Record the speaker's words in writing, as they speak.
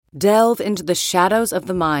Delve into the shadows of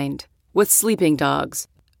the mind with Sleeping Dogs,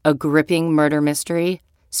 a gripping murder mystery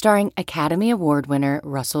starring Academy Award winner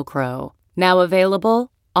Russell Crowe. Now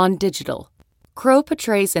available on digital. Crowe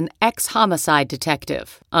portrays an ex-homicide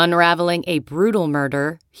detective unraveling a brutal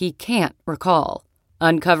murder he can't recall.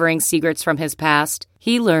 Uncovering secrets from his past,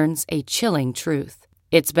 he learns a chilling truth.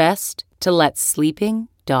 It's best to let sleeping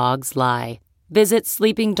dogs lie. Visit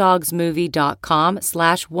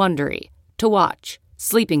sleepingdogsmovie.com/Wondery to watch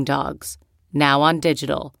Sleeping Dogs, now on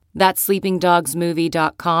digital. That's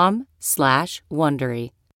sleepingdogsmovie.com/Wondery.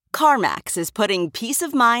 CarMax is putting peace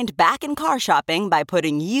of mind back in car shopping by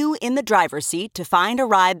putting you in the driver's seat to find a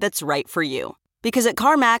ride that's right for you. Because at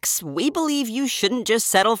CarMax, we believe you shouldn't just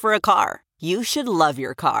settle for a car. You should love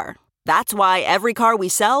your car. That's why every car we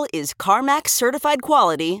sell is CarMax certified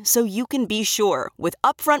quality, so you can be sure with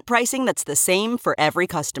upfront pricing that's the same for every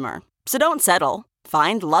customer. So don't settle.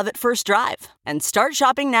 Find love at first drive and start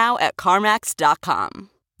shopping now at CarMax.com.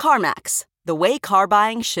 CarMax, the way car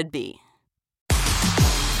buying should be.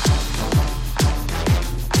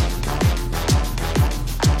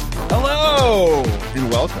 Hello and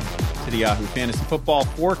welcome to the Yahoo Fantasy Football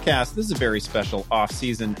Forecast. This is a very special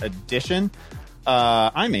off-season edition.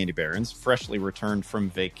 I'm Andy Behrens, freshly returned from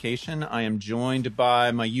vacation. I am joined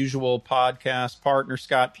by my usual podcast partner,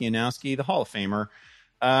 Scott Pianowski, the Hall of Famer.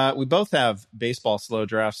 We both have baseball slow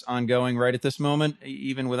drafts ongoing right at this moment,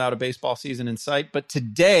 even without a baseball season in sight. But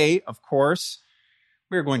today, of course,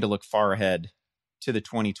 we're going to look far ahead to the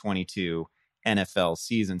 2022 NFL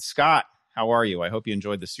season. Scott, how are you? I hope you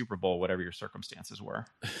enjoyed the Super Bowl, whatever your circumstances were.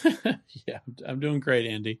 Yeah, I'm doing great,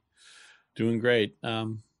 Andy. Doing great.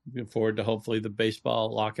 Looking forward to hopefully the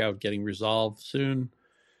baseball lockout getting resolved soon.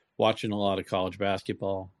 Watching a lot of college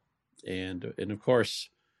basketball, and of course,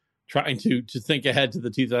 trying to think ahead to the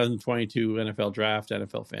 2022 NFL draft,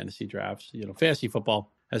 NFL fantasy drafts. You know, fantasy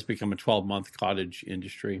football has become a 12-month cottage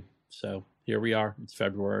industry. So here we are. It's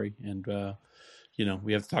February, and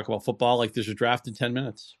we have to talk about football like there's a draft in 10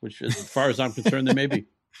 minutes, which, as far as I'm concerned, there may be.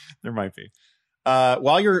 There might be.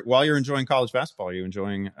 While you're enjoying college basketball, are you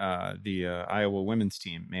enjoying the Iowa women's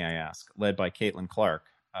team, may I ask, led by Caitlin Clark,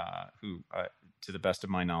 who, to the best of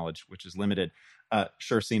my knowledge, which is limited,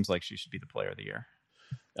 sure seems like she should be the player of the year.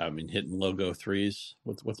 I mean, hitting logo threes.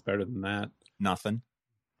 What's better than that? Nothing.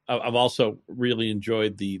 I've also really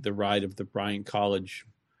enjoyed the ride of the Bryant College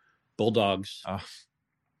Bulldogs,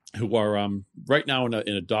 who are right now in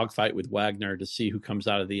a dogfight with Wagner to see who comes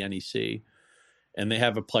out of the NEC. And they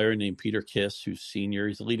have a player named Peter Kiss, who's senior.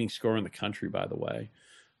 He's the leading scorer in the country, by the way,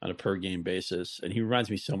 on a per-game basis. And he reminds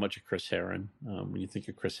me so much of Chris Herron. When you think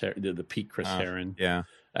of Chris Herron, the peak Chris Herron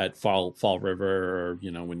at Fall River, or,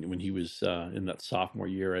 when he was in that sophomore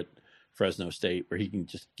year at Fresno State, where he can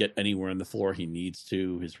just get anywhere on the floor he needs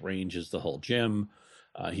to. His range is the whole gym.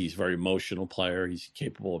 He's a very emotional player. He's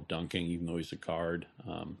capable of dunking, even though he's a guard,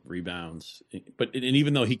 rebounds. And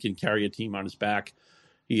even though he can carry a team on his back,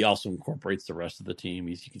 he also incorporates the rest of the team.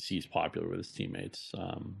 You can see he's popular with his teammates.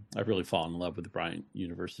 I've really fallen in love with the Bryant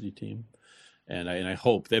University team. And I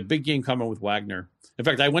hope they have a big game coming with Wagner. In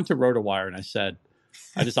fact, I went to RotoWire and I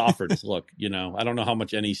just offered this look, I don't know how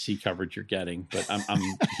much NEC coverage you're getting, but I'm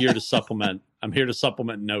here to supplement. I'm here to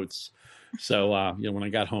supplement notes. So, when I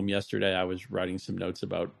got home yesterday, I was writing some notes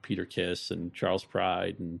about Peter Kiss and Charles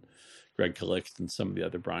Pride and Greg Kalicht and some of the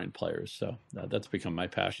other Bryant players. So that's become my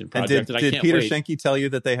passion project. And did Peter Schenke tell you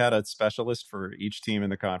that they had a specialist for each team in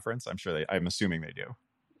the conference? I'm assuming they do.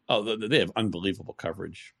 Oh, they have unbelievable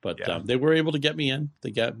coverage, but they were able to get me in. I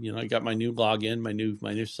got my new login, my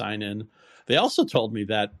new sign in. They also told me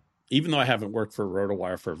that even though I haven't worked for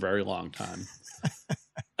RotoWire for a very long time,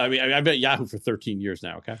 I mean, I've been at Yahoo for 13 years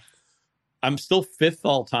now. Okay. I'm still fifth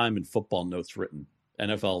all time in football notes written,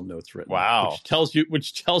 NFL notes written. Wow.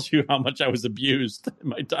 Which tells you how much I was abused in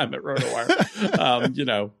my time at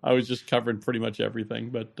RotoWire. I was just covering pretty much everything,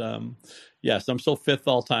 but yes, I'm still fifth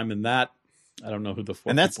all time in that. I don't know who the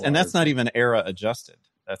fourth. And that's not even era adjusted.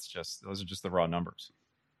 Those are just the raw numbers.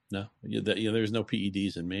 No, there's no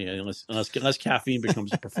PEDs in me unless caffeine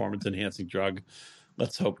becomes a performance enhancing drug.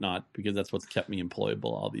 Let's hope not, because that's what's kept me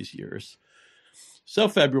employable all these years. So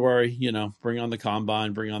February, bring on the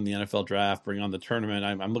combine, bring on the NFL draft, bring on the tournament.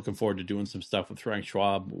 I'm looking forward to doing some stuff with Frank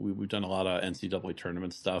Schwab. We've done a lot of NCAA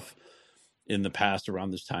tournament stuff in the past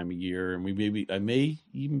around this time of year, and I may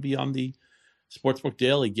even be on the Sportsbook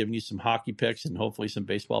Daily giving you some hockey picks and hopefully some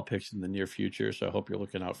baseball picks in the near future. So I hope you're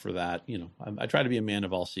looking out for that. I try to be a man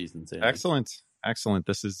of all seasons. Andy. Excellent.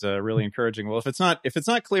 This is really encouraging. Well, if it's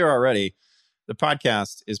not clear already, The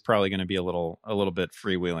podcast is probably going to be a little bit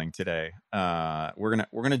freewheeling today. We're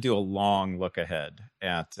gonna do a long look ahead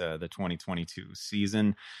at the 2022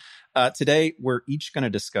 season. Today, we're each going to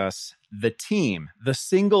discuss the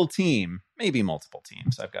single team, maybe multiple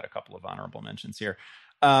teams. I've got a couple of honorable mentions here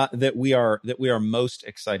that we are most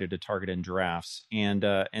excited to target in drafts, and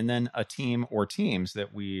then a team or teams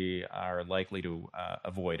that we are likely to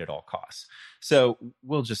avoid at all costs. So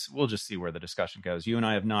we'll just see where the discussion goes. You and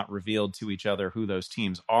I have not revealed to each other who those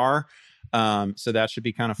teams are, so that should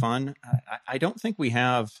be kind of fun. I don't think we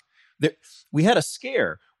have. We had a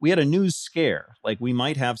scare. We had a news scare. Like, we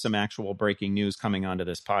might have some actual breaking news coming onto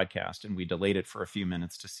this podcast, and we delayed it for a few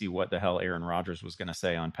minutes to see what the hell Aaron Rodgers was going to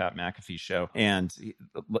say on Pat McAfee's show. And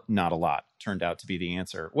not a lot turned out to be the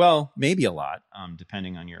answer. Well, maybe a lot,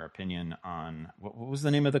 depending on your opinion on what was the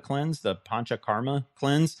name of the cleanse? The Panchakarma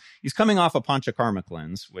cleanse. He's coming off a Panchakarma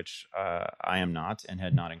cleanse, which I am not and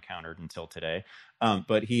had not encountered until today.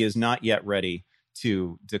 But he is not yet ready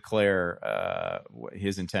to declare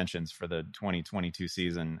his intentions for the 2022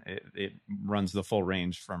 season. It runs the full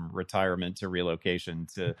range from retirement to relocation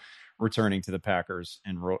to returning to the Packers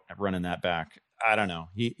and running that back. I don't know.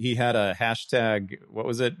 He had a hashtag, what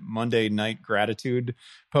was it, Monday Night Gratitude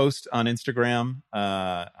post on Instagram,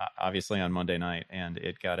 obviously on Monday night, and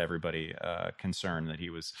it got everybody concerned that he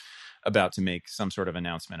was about to make some sort of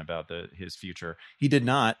announcement about his future. He did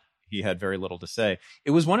not. He had very little to say.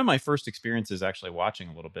 It was one of my first experiences actually watching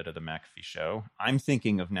a little bit of the McAfee show. I'm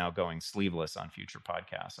thinking of now going sleeveless on future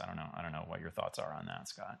podcasts. I don't know what your thoughts are on that,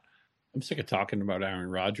 Scott. I'm sick of talking about Aaron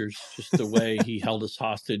Rodgers, just the way he held us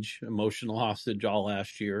hostage, emotional hostage all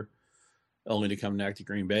last year, only to come back to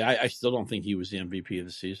Green Bay. I still don't think he was the MVP of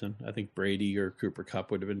the season. I think Brady or Cooper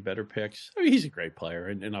Kupp would have been better picks. I mean, he's a great player,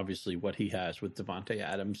 and obviously what he has with Devontae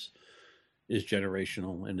Adams is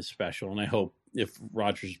generational and is special. And I hope if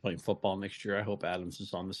Rodgers is playing football next year, I hope Adams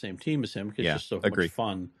is on the same team as him, because it's just so much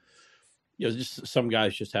fun. You know, just some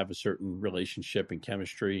guys just have a certain relationship and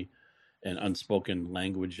chemistry and unspoken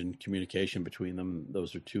language and communication between them.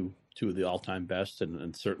 Those are two of the all-time best,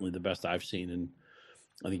 and certainly the best I've seen. And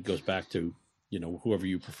I think it goes back to, you know, whoever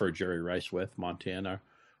you prefer Jerry Rice with, Montana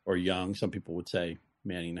or Young. Some people would say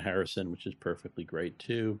Manning and Harrison, which is perfectly great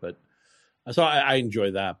too. But so I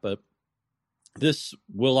enjoy that. But this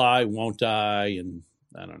will I, won't I, and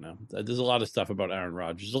I don't know. There's a lot of stuff about Aaron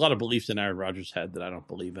Rodgers. There's a lot of beliefs in Aaron Rodgers' head that I don't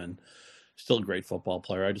believe in. Still a great football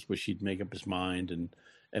player. I just wish he'd make up his mind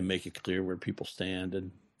and make it clear where people stand.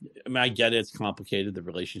 And I mean, I get it. It's complicated, the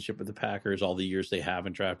relationship with the Packers, all the years they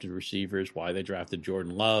haven't drafted receivers, why they drafted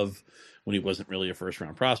Jordan Love when he wasn't really a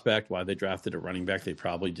first-round prospect, why they drafted a running back they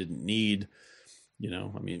probably didn't need. You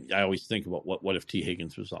know, I mean, I always think about what if T.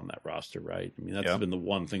 Higgins was on that roster, right? I mean, that's been the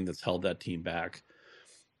one thing that's held that team back.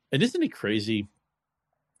 And isn't it crazy?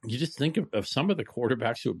 You just think of some of the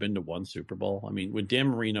quarterbacks who have been to one Super Bowl. I mean, when Dan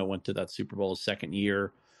Marino went to that Super Bowl his second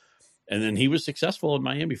year, and then he was successful in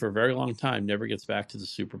Miami for a very long time, never gets back to the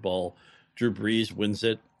Super Bowl. Drew Brees wins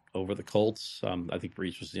it over the Colts. I think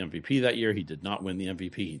Brees was the MVP that year. He did not win the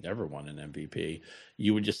MVP. He never won an MVP.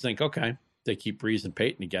 You would just think, okay, they keep Brees and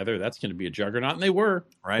Peyton together, that's going to be a juggernaut. And they were,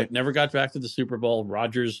 right? But never got back to the Super Bowl.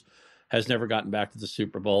 Rodgers has never gotten back to the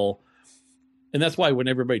Super Bowl. And that's why when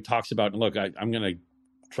everybody talks about, and look, I'm going to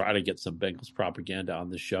try to get some Bengals propaganda on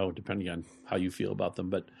this show, depending on how you feel about them.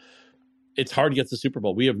 But it's hard to get to the Super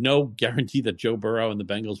Bowl. We have no guarantee that Joe Burrow and the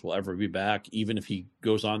Bengals will ever be back, even if he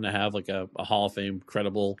goes on to have like a Hall of Fame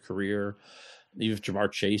credible career. Even if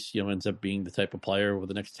Jamar Chase, ends up being the type of player over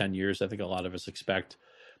the next 10 years, I think a lot of us expect.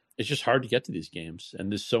 It's just hard to get to these games.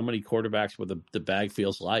 And there's so many quarterbacks where the bag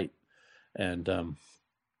feels light. And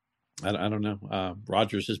I don't know.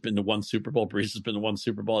 Rodgers has been to one Super Bowl. Brees has been to one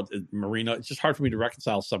Super Bowl. Marino, it's just hard for me to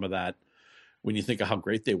reconcile some of that when you think of how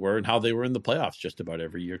great they were and how they were in the playoffs just about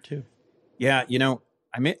every year too. Yeah,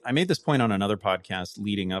 I made this point on another podcast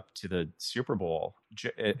leading up to the Super Bowl,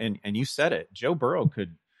 and you said it. Joe Burrow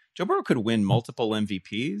could win multiple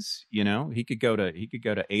MVPs. He could go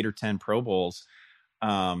to 8 or 10 Pro Bowls.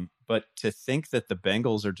 But to think that the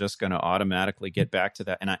Bengals are just going to automatically get back to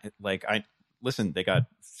that, and I listen, they got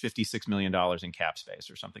 $56 million in cap space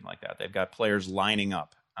or something like that. They've got players lining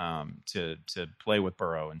up to play with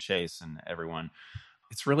Burrow and Chase and everyone.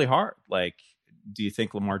 It's really hard. Do you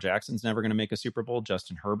think Lamar Jackson's never going to make a Super Bowl?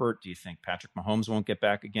 Justin Herbert? Do you think Patrick Mahomes won't get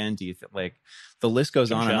back again? Do you think the list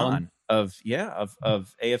goes on and on of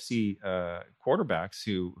AFC quarterbacks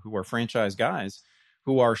who are franchise guys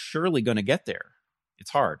who are surely going to get there? It's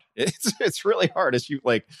hard. It's really hard. As you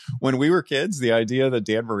like, when we were kids, the idea that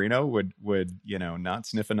Dan Marino would not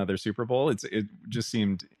sniff another Super Bowl, it just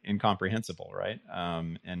seemed incomprehensible, right?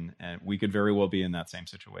 And we could very well be in that same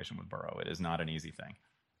situation with Burrow. It is not an easy thing.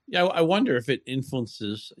 Yeah, I wonder if it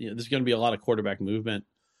influences. There's going to be a lot of quarterback movement,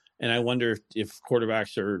 and I wonder if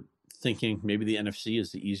quarterbacks are thinking maybe the NFC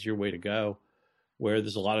is the easier way to go, where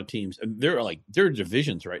there's a lot of teams. There are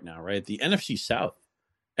divisions right now, right? The NFC South.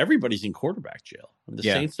 Everybody's in quarterback jail. The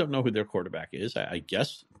Saints don't know who their quarterback is. I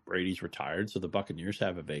guess Brady's retired, so the Buccaneers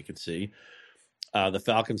have a vacancy. The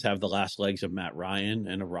Falcons have the last legs of Matt Ryan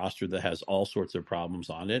and a roster that has all sorts of problems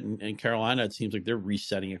on it. And Carolina, it seems like they're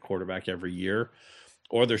resetting a quarterback every year,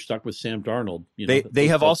 or they're stuck with Sam Darnold. They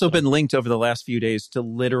have also been linked over the last few days to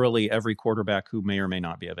literally every quarterback who may or may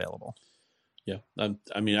not be available. Yeah. I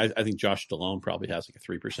think Josh Stallone probably has like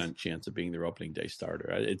a 3% chance of being their opening day starter.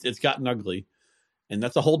 It's gotten ugly. And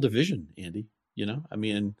that's a whole division, Andy.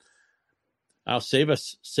 I'll save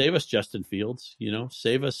us, Justin Fields.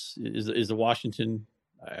 Save us is the Washington.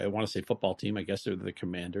 I want to say football team. I guess they're the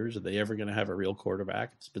Commanders. Are they ever going to have a real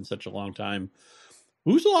quarterback? It's been such a long time.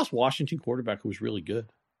 Who's the last Washington quarterback who was really good?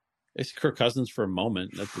 It's Kirk Cousins for a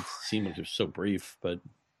moment. That seemed like it was so brief, but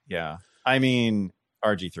yeah.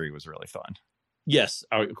 RG3 was really fun. Yes,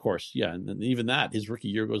 of course. Yeah. And then even that, his rookie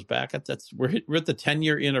year goes back. We're at the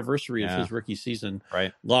 10-year anniversary of his rookie season.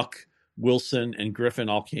 Right. Luck, Wilson, and Griffin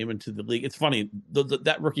all came into the league. It's funny,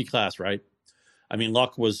 that rookie class, right?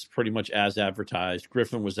 Luck was pretty much as advertised.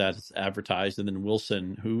 Griffin was as advertised. And then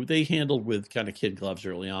Wilson, who they handled with kind of kid gloves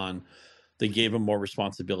early on, they gave him more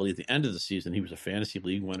responsibility at the end of the season. He was a fantasy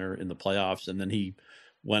league winner in the playoffs. And then he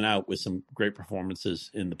went out with some great performances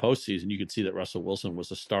in the postseason. You could see that Russell Wilson was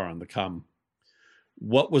a star on the come.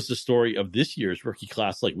 What was the story of this year's rookie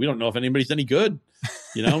class? Like, we don't know if anybody's any good.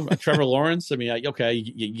 Trevor Lawrence.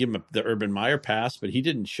 You give him the Urban Meyer pass, but he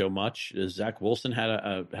didn't show much. Zach Wilson had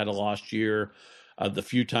a lost year. The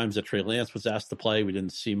few times that Trey Lance was asked to play, we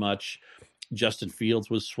didn't see much. Justin Fields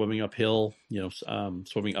was swimming uphill,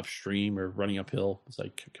 swimming upstream or running uphill, as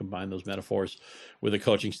I combine those metaphors, with a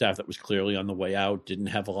coaching staff that was clearly on the way out, didn't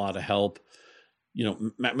have a lot of help.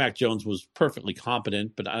 Mac Jones was perfectly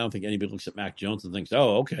competent, but I don't think anybody looks at Mac Jones and thinks,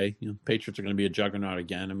 oh, okay, Patriots are going to be a juggernaut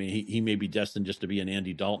again. He may be destined just to be an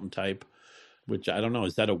Andy Dalton type, which I don't know.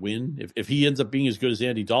 Is that a win? If he ends up being as good as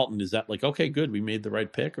Andy Dalton, is that like, okay, good, we made the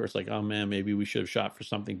right pick? Or it's like, oh man, maybe we should have shot for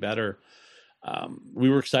something better. We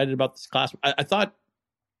were excited about this class. I thought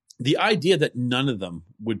the idea that none of them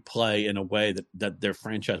would play in a way that their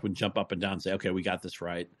franchise would jump up and down and say, okay, we got this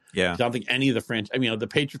right. Yeah. I don't think any of the the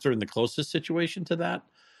Patriots are in the closest situation to that.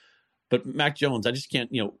 But Mac Jones, I just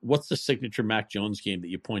can't, what's the signature Mac Jones game that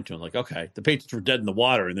you point to? And like, okay, the Patriots were dead in the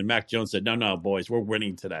water. And then Mac Jones said, no, boys, we're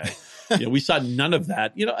winning today. We saw none of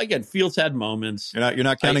that. Again, Fields had moments. You're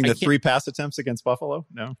not counting the 3 pass attempts against Buffalo?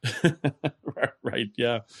 No. Right.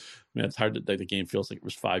 Yeah. It's hard to think the game feels like it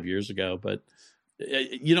was 5 years ago, but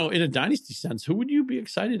in a dynasty sense, who would you be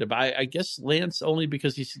excited about? I guess Lance, only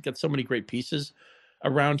because he's got so many great pieces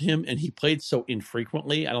around him and he played so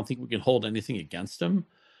infrequently. I don't think we can hold anything against him,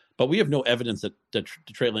 but we have no evidence that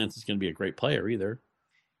Trey Lance is going to be a great player either.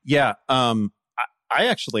 Yeah. Well,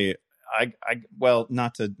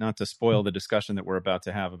 not to spoil the discussion that we're about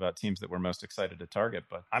to have about teams that we're most excited to target,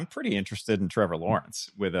 but I'm pretty interested in Trevor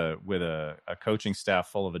Lawrence with a coaching staff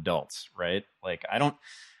full of adults, right? Like, I don't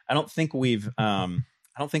think we've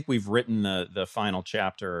written the final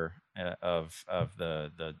chapter of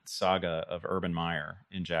the saga of Urban Meyer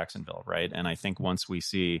in Jacksonville, right? And I think once we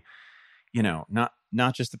see,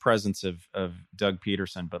 not just the presence of Doug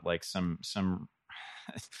Peterson, but like some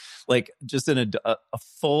like just a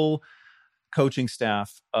full coaching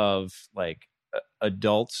staff of like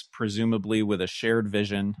adults, presumably with a shared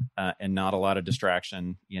vision and not a lot of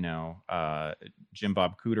distraction. Jim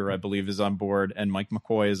Bob Cooter, I believe, is on board, and Mike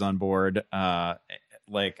McCoy is on board.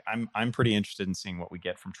 I'm pretty interested in seeing what we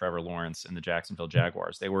get from Trevor Lawrence and the Jacksonville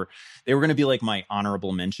Jaguars. They were going to be like my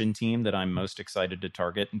honorable mention team that I'm most excited to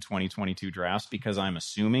target in 2022 drafts, because I'm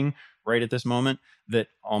assuming right at this moment that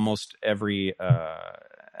almost everybody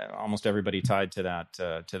tied to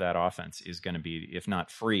that offense is going to be, if not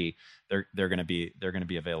free, they're going to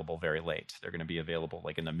be available very late. They're going to be available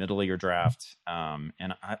like in the middle of your draft. And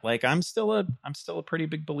I'm still a pretty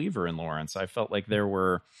big believer in Lawrence. I felt like there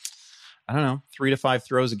were, 3 to 5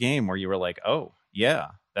 throws a game where you were like, oh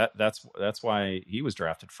yeah, that's why he was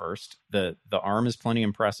drafted first. The arm is plenty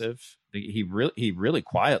impressive. He really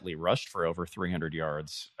quietly rushed for over 300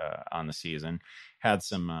 yards on the season. Had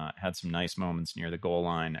some nice moments near the goal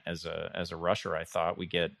line as a rusher. I thought we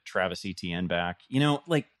get Travis Etienne back.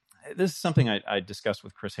 this is something I discussed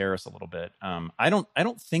with Chris Harris a little bit. I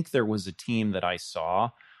don't think there was a team that I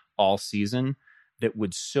saw all season that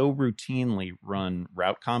would so routinely run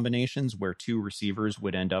route combinations where two receivers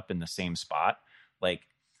would end up in the same spot. Like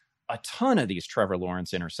a ton of these Trevor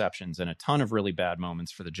Lawrence interceptions and a ton of really bad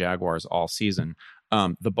moments for the Jaguars all season.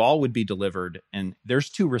 The ball would be delivered and there's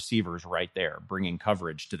two receivers right there bringing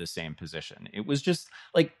coverage to the same position. It was just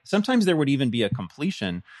like sometimes there would even be a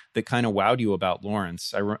completion that kind of wowed you about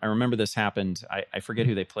Lawrence. I remember this happened. I forget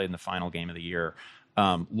who they played in the final game of the year.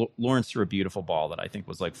 Lawrence threw a beautiful ball that I think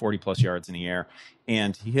was like 40 plus yards in the air,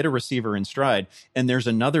 and he hit a receiver in stride. And there's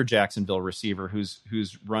another Jacksonville receiver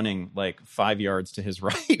who's running like 5 yards to his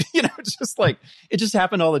right. It's just like it just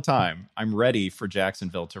happened all the time. I'm ready for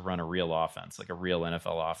Jacksonville to run a real offense, like a real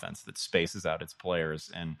NFL offense that spaces out its players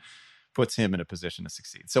and puts him in a position to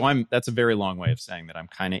succeed. So that's a very long way of saying that I'm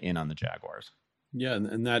kind of in on the Jaguars. Yeah,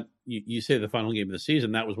 and that you say the final game of the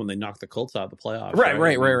season, that was when they knocked the Colts out of the playoffs.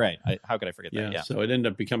 Right. How could I forget that? Yeah. So it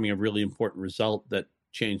ended up becoming a really important result that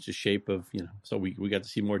changed the shape of, so we got to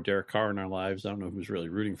see more Derek Carr in our lives. I don't know who was really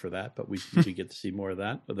rooting for that, but we get to see more of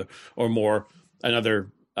that. Or more,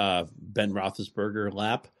 another Ben Roethlisberger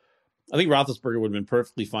lap. I think Roethlisberger would have been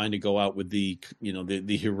perfectly fine to go out with the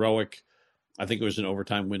heroic, I think it was an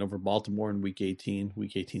overtime win over Baltimore in Week 18.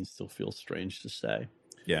 Week 18 still feels strange to say.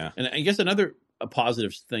 Yeah. And I guess a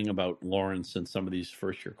positive thing about Lawrence and some of these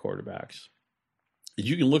first-year quarterbacks is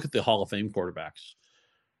you can look at the Hall of Fame quarterbacks.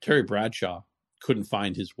 Terry Bradshaw couldn't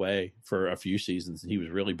find his way for a few seasons, and he was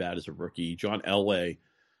really bad as a rookie. John Elway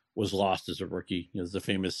was lost as a rookie. There's the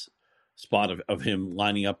famous spot of him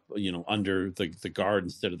lining up, under the guard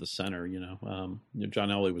instead of the center. John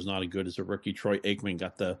Elway was not good as a rookie. Troy Aikman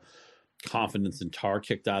got the confidence and tar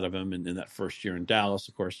kicked out of him in that first year in Dallas.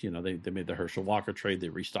 Of course, they made the Herschel Walker trade. They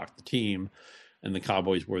restocked the team. And the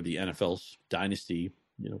Cowboys were the NFL's dynasty,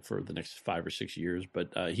 for the next 5 or 6 years.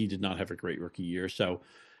 But he did not have a great rookie year. So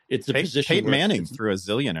it's a position. Peyton Manning threw a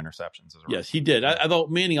zillion interceptions. Yes, he did. Although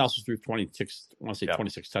Manning also threw 26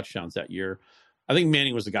 touchdowns that year. I think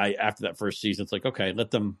Manning was the guy after that first season. It's like, okay, let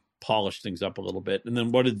them polish things up a little bit. And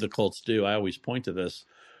then what did the Colts do? I always point to this.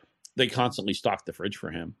 They constantly stocked the fridge for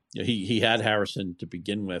him. He had Harrison to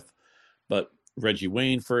begin with, but Reggie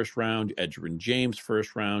Wayne, first round, Edgerrin James,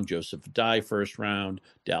 first round, Joseph Dye, first round,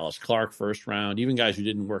 Dallas Clark, first round, even guys who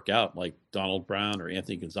didn't work out like Donald Brown or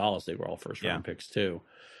Anthony Gonzalez, they were all first round picks too.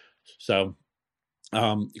 So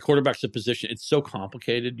quarterback's a position. It's so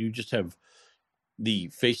complicated. You just have the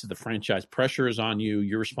face of the franchise. Pressure is on you.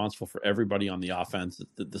 You're responsible for everybody on the offense.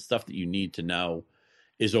 The stuff that you need to know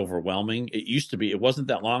is overwhelming. It used to be, it wasn't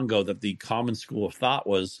that long ago that the common school of thought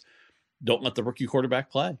was don't let the rookie quarterback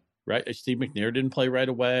play. Right, Steve McNair didn't play right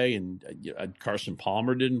away, and Carson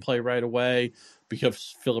Palmer didn't play right away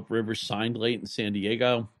because Phillip Rivers signed late in San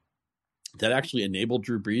Diego. That actually enabled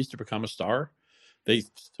Drew Brees to become a star.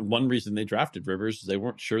 One reason they drafted Rivers is they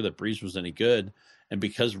weren't sure that Brees was any good, and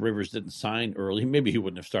because Rivers didn't sign early, maybe he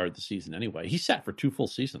wouldn't have started the season anyway. He sat for 2 full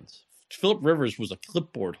seasons. Phillip Rivers was a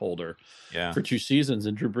clipboard holder for 2 seasons,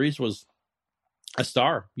 and Drew Brees was a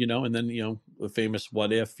star. And then the famous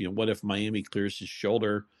what if Miami clears his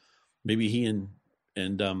shoulder. Maybe he and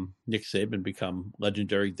Nick Saban become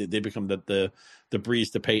legendary. They become the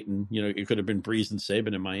Brees to Peyton. It could have been Brees and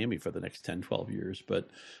Saban in Miami for the next 10, 12 years. But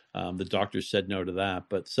the doctors said no to that.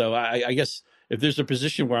 But so I guess if there's a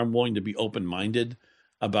position where I'm willing to be open-minded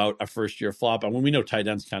about a first-year flop, and when we know tight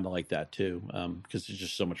ends kind of like that too, because there's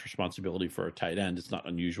just so much responsibility for a tight end. It's not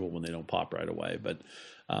unusual when they don't pop right away. But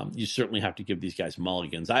you certainly have to give these guys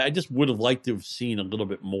mulligans. I just would have liked to have seen a little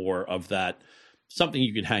bit more of that. Something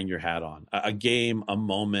you could hang your hat on, a game, a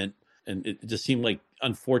moment. And it just seemed like,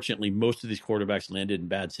 unfortunately, most of these quarterbacks landed in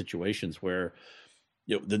bad situations where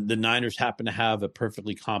the Niners happened to have a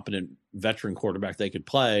perfectly competent veteran quarterback they could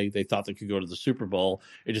play. They thought they could go to the Super Bowl.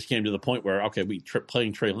 It just came to the point where, okay,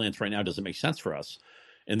 playing Trey Lance right now doesn't make sense for us.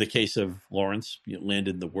 In the case of Lawrence,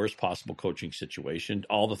 landed in the worst possible coaching situation.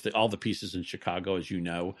 All the pieces in Chicago, as you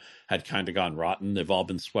know, had kind of gone rotten. They've all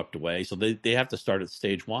been swept away. So they have to start at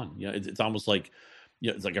stage one. It's almost like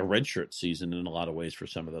it's like a redshirt season in a lot of ways for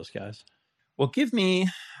some of those guys. Well,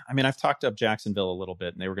 I've talked up Jacksonville a little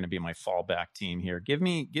bit, and they were going to be my fallback team here. Give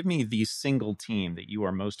me the single team that you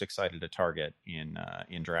are most excited to target in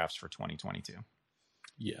drafts for 2022.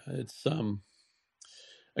 Yeah, it's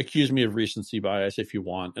accuse me of recency bias if you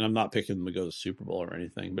want, and I'm not picking them to go to the Super Bowl or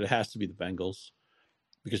anything, but it has to be the Bengals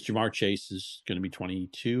because Jamar Chase is going to be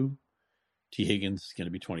 22. T. Higgins is going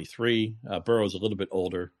to be 23. Burrow's a little bit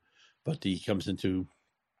older, but he comes into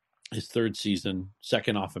his 3rd season,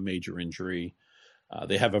 second off a major injury.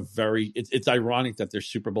 They have it's ironic that their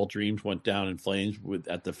Super Bowl dreams went down in flames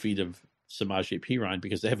at the feet of Samaje Perine,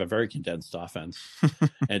 because they have a very condensed offense.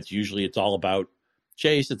 And it's all about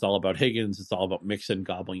Chase, it's all about Higgins, it's all about Mixon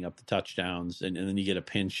gobbling up the touchdowns. And then you get a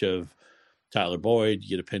pinch of Tyler Boyd, you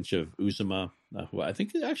get a pinch of Uzomah, who I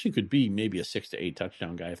think actually could be maybe a 6 to 8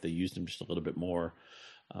 touchdown guy if they used him just a little bit more.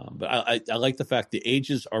 But I like the fact the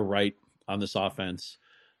ages are right on this offense.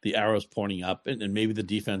 The arrow's pointing up, and maybe the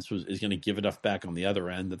defense is going to give enough back on the other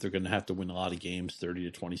end that they're going to have to win a lot of games,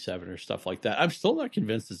 30-27 or stuff like that. I'm still not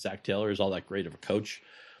convinced that Zach Taylor is all that great of a coach.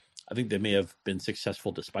 I think they may have been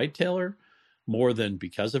successful despite Taylor more than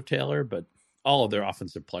because of Taylor, but all of their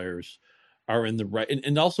offensive players are in the right.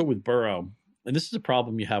 And also with Burrow, and this is a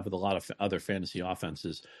problem you have with a lot of other fantasy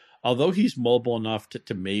offenses, although he's mobile enough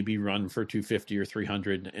to maybe run for 250 or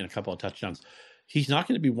 300 and a couple of touchdowns, he's not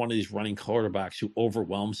going to be one of these running quarterbacks who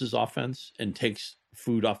overwhelms his offense and takes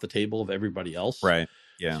food off the table of everybody else. Right.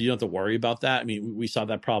 Yeah. So you don't have to worry about that. I mean, we saw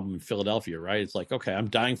that problem in Philadelphia, right? It's like, okay, I'm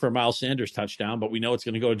dying for a Miles Sanders touchdown, but we know it's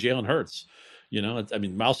going to go to Jalen Hurts.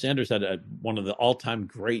 Miles Sanders had one of the all-time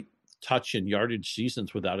great touch and yardage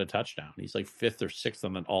seasons without a touchdown. He's like 5th or 6th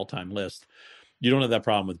on that all-time list. You don't have that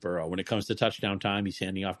problem with Burrow. When it comes to touchdown time, he's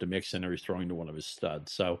handing off to Mixon or he's throwing to one of his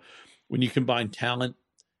studs. So when you combine talent,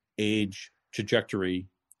 age, trajectory,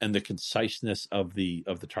 and the conciseness of the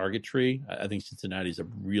target tree, I think Cincinnati is a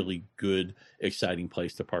really good, exciting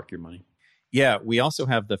place to park your money. Yeah, we also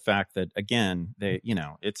have the fact that, again,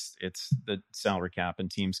 it's the salary cap, and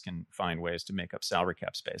teams can find ways to make up salary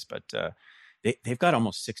cap space, but they've got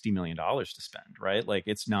almost $60 million to spend, right? Like,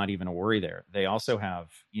 it's not even a worry there. They also have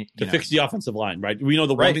to fix the offensive line, right? We know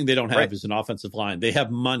the one thing they don't have is an offensive line. They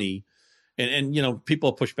have money. And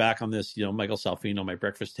people push back on this. Michael Salfino, my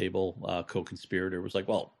breakfast table co-conspirator, was like,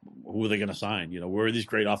 well, who are they going to sign? Where are these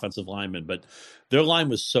great offensive linemen? But their line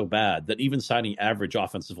was so bad that even signing average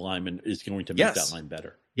offensive linemen is going to make that line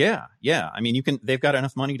better. Yeah. I mean, they've got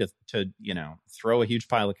enough money to throw a huge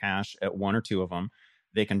pile of cash at one or two of them.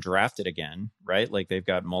 They can draft it again, right? Like, they've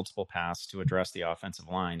got multiple paths to address the offensive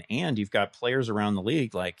line. And you've got players around the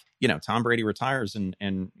league, like, Tom Brady retires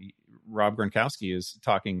and Rob Gronkowski is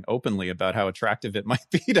talking openly about how attractive it might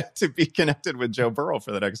be to be connected with Joe Burrow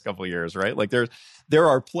for the next couple of years, right? Like, there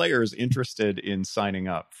are players interested in signing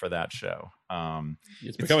up for that show.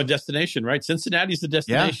 It's become a destination, right? Cincinnati's the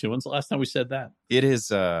destination. Yeah. When's the last time we said that? It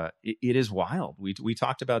is. It is wild. We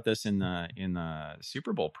talked about this in the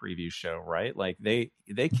Super Bowl preview show, right? Like, they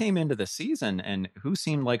came into the season, and who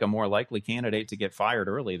seemed like a more likely candidate to get fired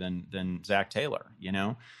early than Zach Taylor?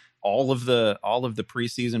 All of the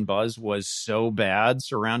preseason buzz was so bad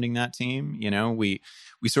surrounding that team. We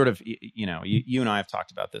sort of, you and I have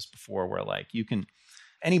talked about this before, where, like, you can,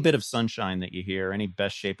 any bit of sunshine that you hear, any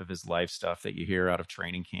best shape of his life stuff that you hear out of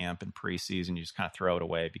training camp and preseason, you just kind of throw it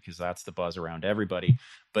away because that's the buzz around everybody.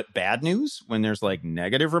 But bad news, when there's like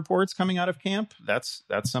negative reports coming out of camp, that's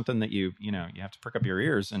something that you have to prick up your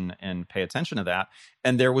ears and pay attention to that.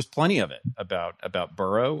 And there was plenty of it about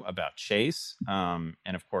Burrow, about Chase, and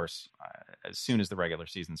of course, as soon as the regular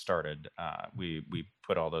season started, we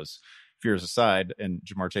put all those fears aside, and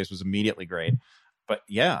Ja'Marr Chase was immediately great. But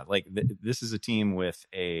yeah, like this is a team with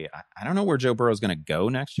I don't know where Joe Burrow is going to go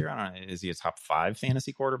next year. I don't know. Is he a top 5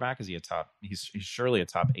 fantasy quarterback? Is he he's surely a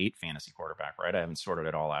top 8 fantasy quarterback, right? I haven't sorted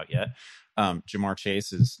it all out yet. Ja'Marr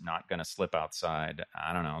Chase is not going to slip outside,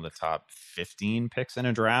 I don't know, the top 15 picks in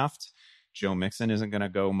a draft. Joe Mixon isn't going to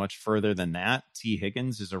go much further than that. T.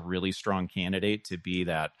 Higgins is a really strong candidate to be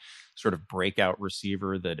that sort of breakout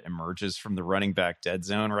receiver that emerges from the running back dead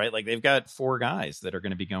zone, right? Like, they've got 4 guys that are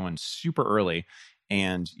going to be going super early,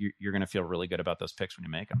 and you're going to feel really good about those picks when you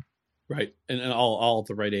make them. Right. And all at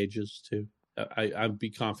the right ages too. I'd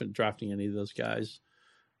be confident drafting any of those guys.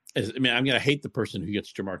 I'm going to hate the person who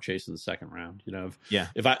gets Ja'Marr Chase in the second round.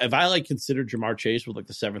 If I like consider Ja'Marr Chase with like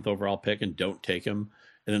the 7th overall pick and don't take him,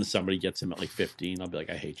 and then somebody gets him at like 15, I'll be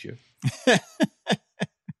like, I hate you.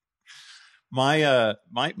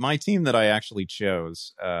 My team that I actually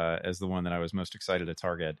chose as the one that I was most excited to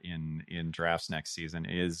target in drafts next season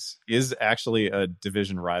is actually a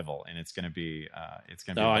division rival, and it's going to be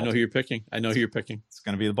I know who you're picking. It's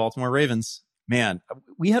going to be the Baltimore Ravens. Man,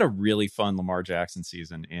 we had a really fun Lamar Jackson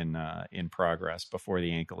season in progress before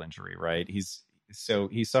the ankle injury, right? He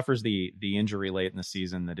suffers the injury late in the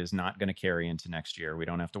season that is not going to carry into next year. We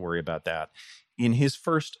don't have to worry about that. In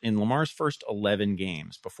Lamar's first 11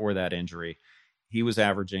 games before that injury, he was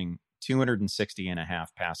averaging 260.5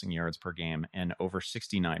 passing yards per game and over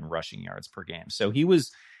 69 rushing yards per game. So he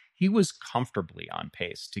was comfortably on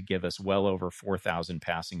pace to give us well over 4,000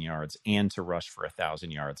 passing yards and to rush for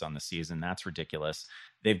 1,000 yards on the season. That's ridiculous.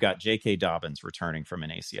 They've got J.K. Dobbins returning from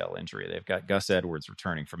an ACL injury. They've got Gus Edwards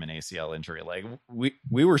returning from an ACL injury. Like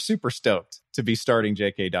we were super stoked to be starting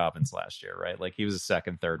J.K. Dobbins last year, right? Like he was a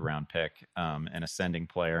second, third round pick, an ascending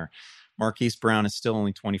player. Marquise Brown is still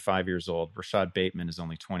only 25 years old. Rashad Bateman is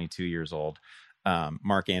only 22 years old.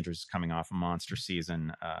 Mark Andrews is coming off a monster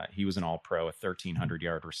season. He was an all-pro, a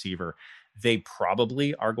 1,300-yard receiver. They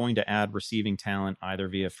probably are going to add receiving talent either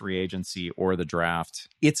via free agency or the draft.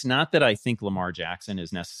 It's not that I think Lamar Jackson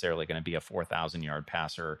is necessarily going to be a 4,000-yard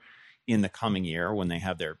passer in the coming year when they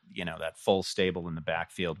have their, that full stable in the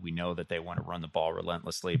backfield. We know that they want to run the ball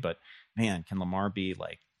relentlessly, but man, can Lamar be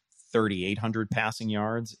like 3,800 passing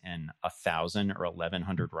yards and 1,000 or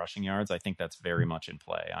 1,100 rushing yards? I think that's very much in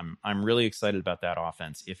play. I'm really excited about that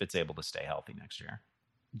offense if it's able to stay healthy next year.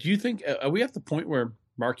 Do you think, are we at the point where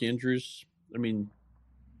Mark Andrews,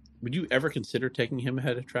 would you ever consider taking him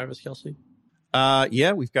ahead of Travis Kelce?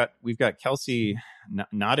 Yeah, we've got Kelce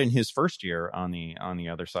not in his first year on the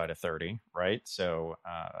other side of 30, right? So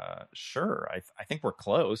sure, I think we're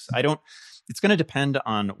close. It's going to depend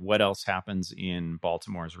on what else happens in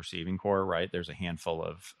Baltimore's receiving core, right? There's a handful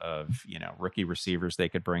of rookie receivers they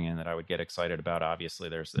could bring in that I would get excited about. Obviously,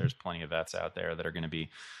 there's plenty of vets out there that are going to be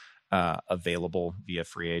available via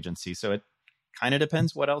free agency. So it kind of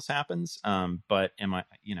depends what else happens. But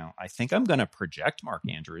I think I'm going to project Mark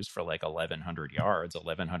Andrews for like 1,100 yards,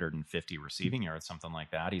 1,150 receiving yards, something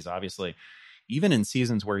like that. He's obviously, even in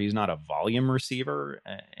seasons where he's not a volume receiver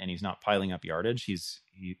and he's not piling up yardage,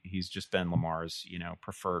 he's just been Lamar's,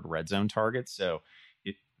 preferred red zone target. So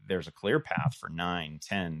there's a clear path for 9,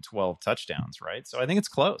 10, 12 touchdowns, right? So I think it's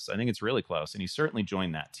close. I think it's really close. And he certainly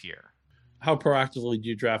joined that tier. How proactively do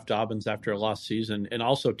you draft Dobbins after a lost season, and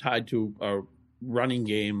also tied to a running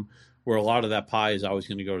game where a lot of that pie is always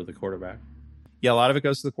going to go to the quarterback? Yeah, a lot of it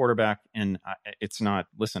goes to the quarterback, and it's not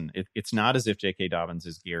it's not as if J.K. Dobbins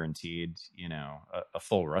is guaranteed, a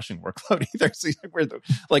full rushing workload either. So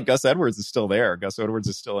like Gus Edwards is still there. Gus Edwards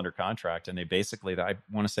is still under contract, and they basically, I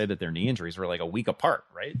want to say that their knee injuries were like a week apart,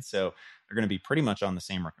 right? So they're going to be pretty much on the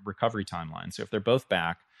same recovery timeline. So if they're both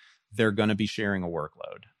back, they're going to be sharing a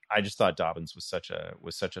workload. I just thought Dobbins was such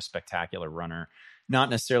a spectacular runner, not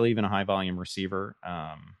necessarily even a high volume receiver.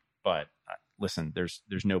 But listen, there's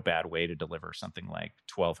no bad way to deliver something like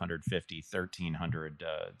 1,250, 1,300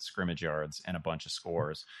 scrimmage yards and a bunch of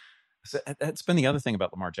scores. So that's been the other thing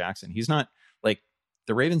about Lamar Jackson. He's not like,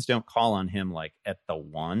 the Ravens don't call on him like at the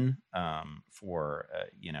one for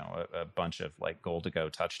a bunch of like goal to go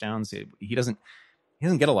touchdowns. He doesn't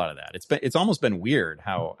get a lot of that. It's almost been weird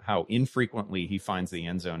how infrequently he finds the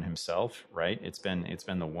end zone himself, right? It's been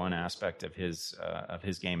the one aspect of his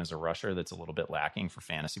game as a rusher that's a little bit lacking for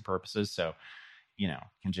fantasy purposes. So,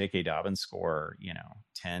 can J.K. Dobbins score,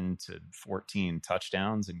 10 to 14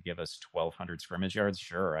 touchdowns and give us 1,200 scrimmage yards?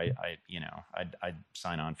 Sure. I'd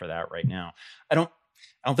sign on for that right now. I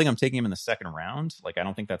don't think I'm taking him in the second round. Like, I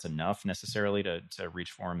don't think that's enough necessarily to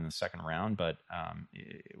reach for him in the second round. But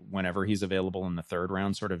whenever he's available in the third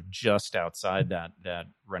round, sort of just outside that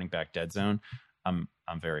running back dead zone, I'm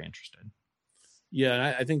very interested.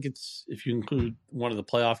 Yeah, I think it's, if you include one of the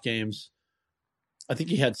playoff games, I think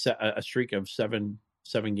he had a streak of seven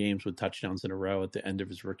games with touchdowns in a row at the end of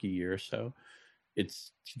his rookie year. So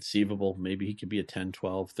it's conceivable maybe he could be a 10,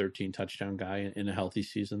 12, 13 touchdown guy in a healthy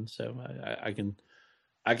season. So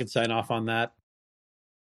I can sign off on that.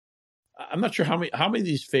 I'm not sure how many of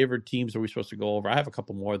these favored teams are we supposed to go over. I have a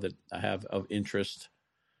couple more that I have of interest.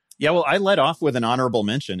 Yeah, well, I led off with an honorable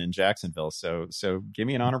mention in Jacksonville. So give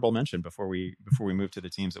me an honorable mention before we move to the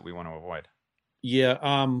teams that we want to avoid.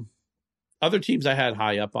 Yeah, other teams I had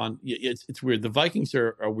high up on. It's weird. The Vikings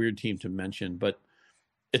are a weird team to mention, but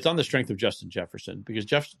it's on the strength of Justin Jefferson, because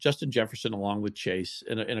Justin Jefferson, along with Chase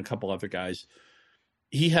and a couple other guys,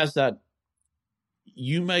 he has that.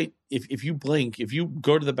 You might, if you blink, if you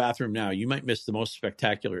go to the bathroom now, you might miss the most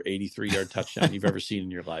spectacular 83-yard touchdown you've ever seen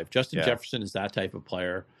in your life. Justin Jefferson is that type of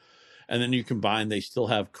player. And then you combine, they still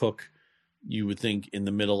have Cook, you would think, in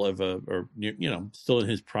the middle of still in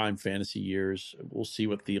his prime fantasy years. We'll see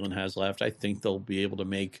what Thielen has left. I think they'll be able to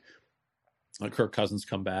make Kirk Cousins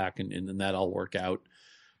come back and that all work out.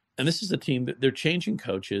 And this is a team that they're changing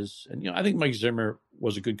coaches. And, I think Mike Zimmer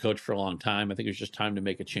was a good coach for a long time. I think it was just time to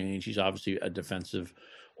make a change. He's obviously a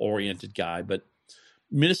defensive-oriented guy. But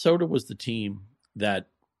Minnesota was the team that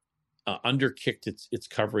underkicked its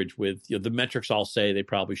coverage with, the metrics all say they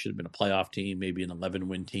probably should have been a playoff team, maybe an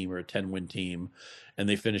 11-win team or a 10-win team. And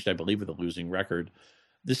they finished, I believe, with a losing record.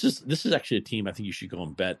 This is actually a team I think you should go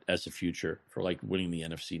and bet as a future for like winning the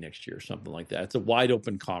NFC next year or something like that. It's a wide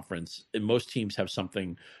open conference, and most teams have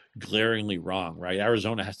something glaringly wrong, right?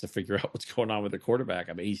 Arizona has to figure out what's going on with their quarterback.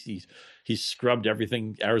 I mean, he's scrubbed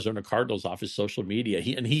everything Arizona Cardinals off his social media.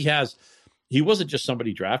 He wasn't just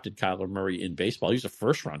somebody drafted Kyler Murray in baseball. He was a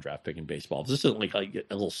first-round draft pick in baseball. This isn't like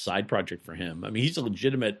a little side project for him. I mean, he's a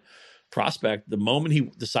legitimate prospect. The moment he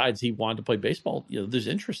decides he wanted to play baseball, there's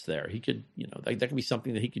interest there. He could, that could be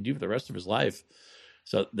something that he could do for the rest of his life.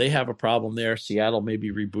 So they have a problem there. Seattle may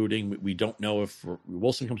be rebooting. We don't know if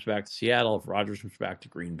Wilson comes back to Seattle, if Rodgers comes back to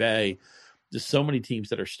Green Bay. There's so many teams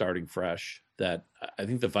that are starting fresh that I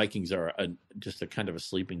think the Vikings are just a kind of a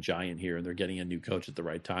sleeping giant here, and they're getting a new coach at the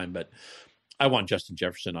right time. But I want Justin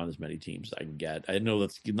Jefferson on as many teams as I can get. I know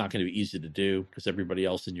that's not going to be easy to do because everybody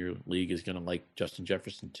else in your league is going to like Justin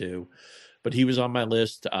Jefferson too. But he was on my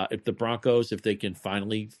list. If the Broncos, if they can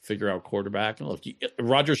finally figure out quarterback, and look,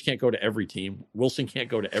 Rodgers can't go to every team. Wilson can't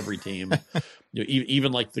go to every team.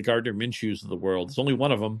 Even like the Gardner Minshews of the world, there's only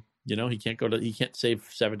one of them. He can't save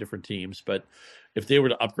 7 different teams. But if they were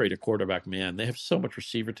to upgrade a quarterback, man, they have so much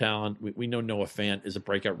receiver talent. We know Noah Fant is a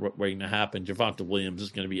breakout waiting to happen. Javonte Williams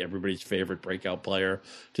is going to be everybody's favorite breakout player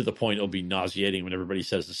to the point it'll be nauseating when everybody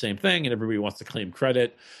says the same thing and everybody wants to claim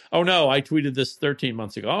credit. Oh, no, I tweeted this 13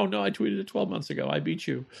 months ago. Oh, no, I tweeted it 12 months ago. I beat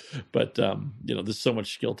you. But, there's so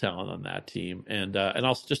much skill talent on that team. And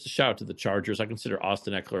also just a shout out to the Chargers. I consider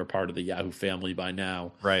Austin Eckler a part of the Yahoo family by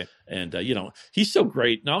now. Right. And, he's so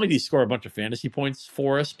great. Not only did he score a bunch of fantasy points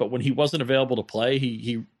for us, but when he wasn't available to play,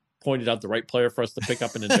 he pointed out the right player for us to pick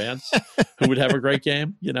up in advance who would have a great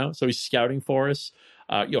game, so he's scouting for us.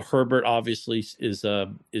 Herbert obviously is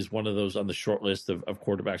one of those on the short list of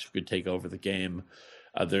quarterbacks who could take over the game.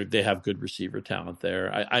 They have good receiver talent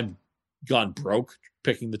there. I'm gone broke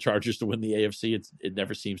picking the Chargers to win the AFC. It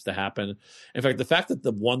never seems to happen. In fact, the fact that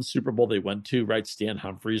the one Super Bowl they went to, right, Stan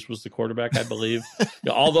Humphries was the quarterback, I believe.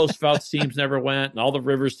 All those Fouts teams never went, and all the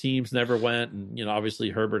Rivers teams never went, and obviously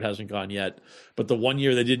Herbert hasn't gone yet. But the one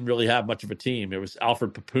year they didn't really have much of a team. It was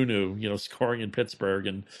Alfred Papunu, scoring in Pittsburgh,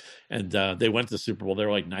 and they went to the Super Bowl. They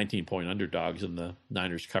were like 19-point underdogs, and the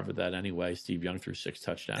Niners covered that anyway. Steve Young threw 6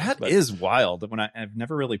 touchdowns. That is wild. When I've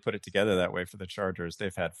never really put it together that way for the Chargers.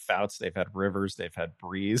 They've had Fouts, they've had Rivers, they've had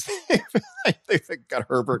Breeze. They've got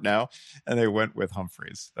Herbert now, and they went with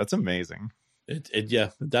Humphries. That's amazing.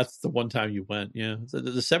 Yeah, that's the one time you went. Yeah, the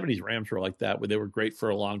 70s Rams were like that, where they were great for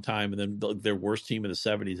a long time, and then their worst team in the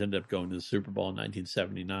 70s ended up going to the Super Bowl in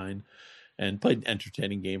 1979 and played an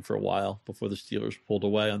entertaining game for a while before the Steelers pulled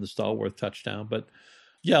away on the Stallworth touchdown. But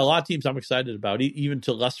yeah, a lot of teams I'm excited about, even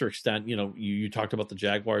to a lesser extent. You talked about the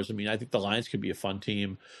Jaguars. I mean, I think the Lions could be a fun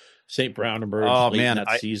team. St. Brown emerged late in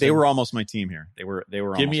that season. They were almost my team here. They were.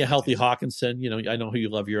 Give me a healthy Hawkinson. I know who you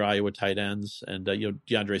love, your Iowa tight ends, and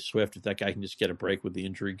DeAndre Swift. If that guy can just get a break with the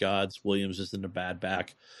injury gods, Williams isn't a bad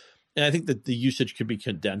back, and I think that the usage could be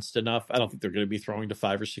condensed enough. I don't think they're going to be throwing to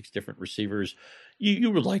 5 or 6 different receivers. You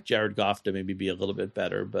would like Jared Goff to maybe be a little bit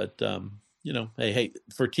better, but hey,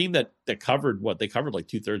 for a team that covered like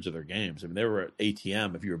 2/3 of their games. I mean, they were at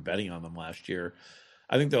ATM if you were betting on them last year.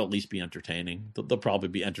 I think they'll at least be entertaining. They'll probably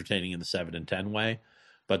be entertaining in the 7-10 way,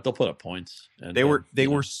 but they'll put up points. And they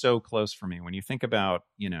were so close for me. When you think about,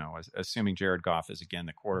 assuming Jared Goff is again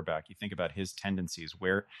the quarterback, you think about his tendencies,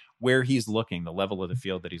 where he's looking, the level of the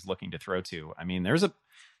field that he's looking to throw to. I mean, there's at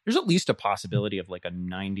least a possibility of like a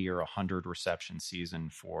 90 or 100 reception season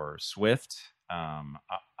for Swift.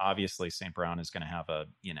 Obviously St. Brown is going to have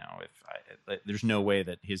there's no way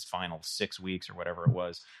that his final 6 weeks or whatever it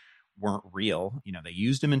was weren't real. They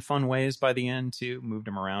used him in fun ways by the end too, moved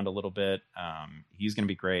him around a little bit. He's going to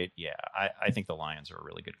be great. Yeah, I think the Lions are a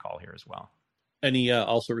really good call here as well. Any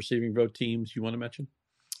also receiving vote teams you want to mention?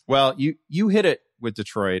 Well, you hit it with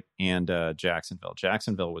Detroit and Jacksonville.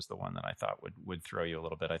 Jacksonville was the one that I thought would throw you a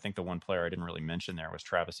little bit. I think the one player I didn't really mention there was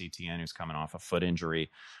Travis Etienne, who's coming off a foot injury.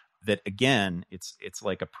 That again, it's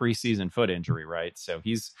like a preseason foot injury, right? So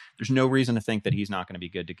there's no reason to think that he's not going to be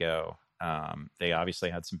good to go. They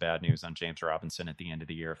obviously had some bad news on James Robinson at the end of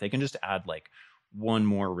the year. If they can just add like one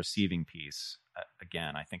more receiving piece,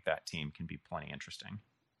 again, I think that team can be plenty interesting.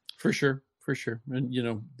 For sure. And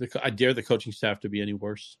I dare the coaching staff to be any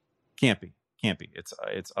worse. Can't be.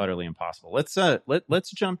 It's utterly impossible.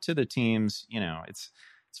 Let's jump to the teams.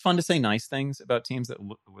 It's fun to say nice things about teams that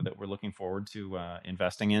we're looking forward to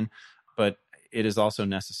investing in, but it is also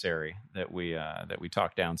necessary that we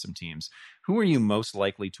talk down some teams. Who are you most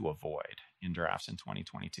likely to avoid in drafts in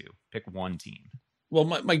 2022? Pick one team. Well,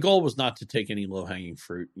 my goal was not to take any low hanging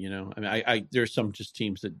fruit. I mean, there's some just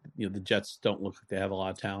teams that the Jets don't look like they have a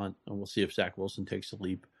lot of talent, and we'll see if Zach Wilson takes a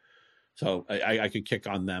leap. So I could kick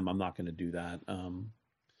on them. I'm not going to do that.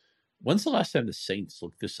 When's the last time the Saints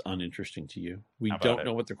looked this uninteresting to you? We don't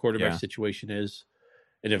know what their quarterback situation is.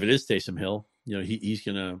 And if it is Taysom Hill, he's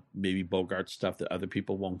going to maybe bogart stuff that other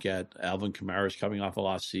people won't get. Alvin Kamara is coming off a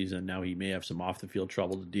lost season. Now he may have some off-the-field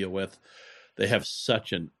trouble to deal with. They have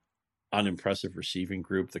such an unimpressive receiving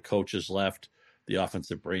group. The coach has left. The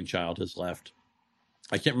offensive brainchild has left.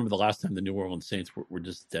 I can't remember the last time the New Orleans Saints were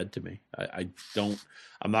just dead to me. I'm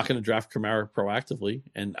not going to draft Kamara proactively,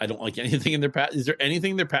 and I don't like anything in their pass. Is there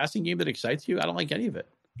anything in their passing game that excites you? I don't like any of it.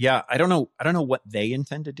 Yeah, I don't know what they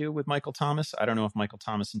intend to do with Michael Thomas. I don't know if Michael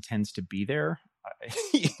Thomas intends to be there.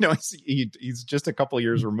 He's just a couple of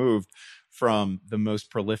years removed from the most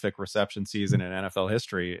prolific reception season in NFL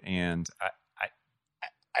history, and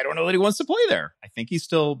I don't know that he wants to play there. I think he's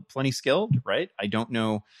still plenty skilled, right? I don't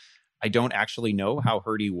know. I don't actually know how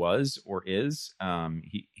hurt he was or is.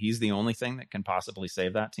 He's the only thing that can possibly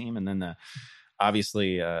save that team. And then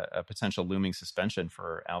obviously a potential looming suspension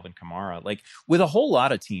for Alvin Kamara. Like with a whole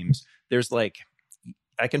lot of teams, there's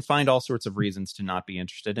I can find all sorts of reasons to not be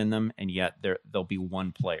interested in them. And yet there'll be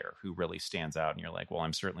one player who really stands out. And you're like, well,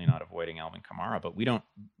 I'm certainly not avoiding Alvin Kamara, but we don't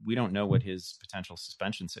know what his potential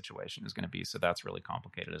suspension situation is going to be. So that's really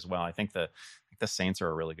complicated as well. I think the Saints are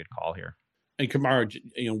a really good call here. And Kamara,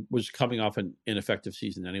 was coming off an ineffective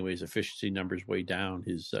season anyways. Efficiency numbers way down.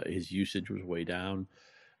 His usage was way down.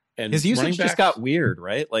 And his usage just got weird,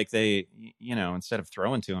 right? Like they, instead of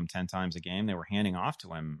throwing to him 10 times a game, they were handing off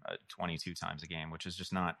to him 22 times a game, which is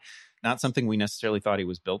just not something we necessarily thought he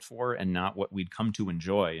was built for, and not what we'd come to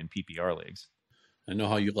enjoy in PPR leagues. I know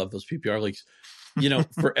how you love those PPR leagues.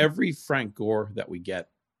 For every Frank Gore that we get,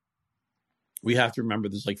 we have to remember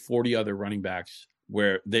there's like 40 other running backs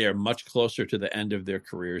where they are much closer to the end of their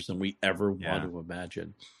careers than we ever want to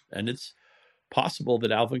imagine. And it's possible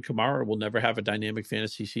that Alvin Kamara will never have a dynamic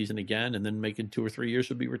fantasy season again, and then in 2 or 3 years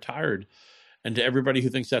will be retired. And to everybody who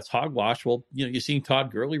thinks that's hogwash, well, you seen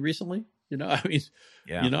Todd Gurley recently? Look at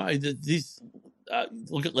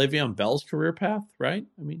Le'Veon Bell's career path, right?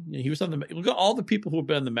 I mean, he was look at all the people who have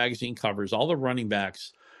been on the magazine covers, all the running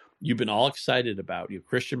backs you've been all excited about.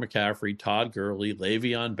 Christian McCaffrey, Todd Gurley,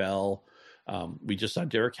 Le'Veon Bell. We just saw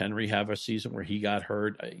Derrick Henry have a season where he got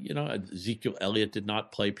hurt. Ezekiel Elliott did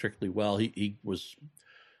not play particularly well. He was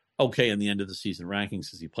okay in the end of the season rankings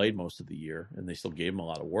because he played most of the year, and they still gave him a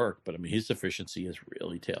lot of work. But I mean, his efficiency has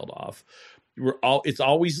really tailed off. It's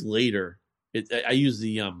always later. I use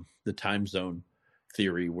the time zone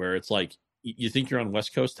theory where it's like you think you're on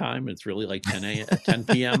West Coast time, and it's really like 10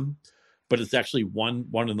 p.m. but it's actually 1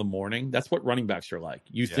 in the morning. That's what running backs are like.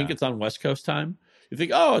 You think it's on West Coast time. You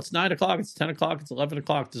think, oh, it's 9 o'clock, it's 10 o'clock, it's 11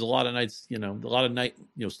 o'clock. There's a lot of nights,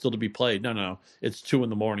 still to be played. No, it's 2 in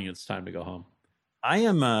the morning. It's time to go home. I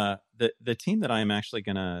am the team that I am actually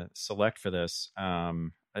going to select for this.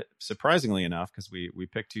 Surprisingly enough, because we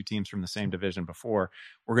picked 2 teams from the same division before,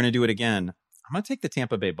 we're going to do it again. I'm going to take the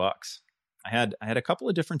Tampa Bay Bucks. I had a couple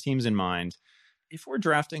of different teams in mind. If we're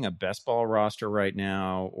drafting a best ball roster right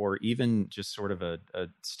now, or even just sort of a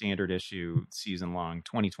standard issue season long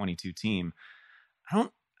 2022 team, I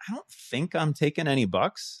don't think I'm taking any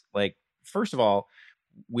Bucks. Like, first of all,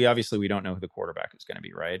 we don't know who the quarterback is going to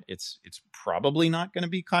be, right? It's probably not going to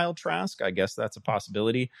be Kyle Trask. I guess that's a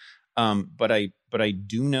possibility. But I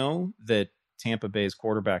do know that Tampa Bay's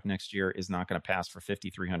quarterback next year is not going to pass for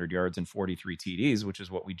 5,300 yards and 43 TDs, which is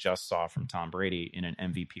what we just saw from Tom Brady in an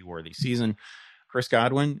MVP worthy season. Chris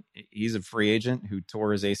Godwin, he's a free agent who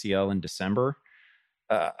tore his ACL in December.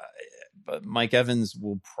 But Mike Evans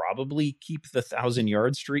will probably keep the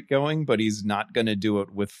 1,000-yard streak going, but he's not going to do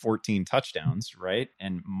it with 14 touchdowns, right?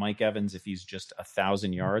 And Mike Evans, if he's just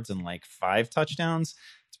 1,000 yards and like 5 touchdowns,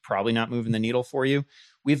 it's probably not moving the needle for you.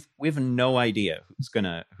 We've no idea who's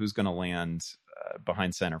gonna land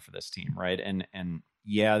behind center for this team, right? And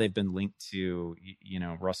yeah, they've been linked to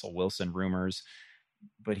Russell Wilson rumors,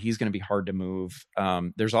 but he's going to be hard to move.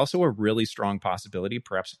 There's also a really strong possibility,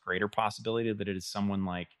 perhaps a greater possibility, that it is someone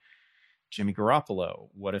like Jimmy Garoppolo.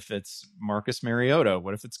 What if it's Marcus Mariota?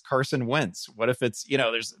 What if it's Carson Wentz? What if it's,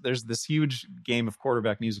 there's this huge game of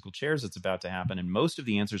quarterback musical chairs that's about to happen. And most of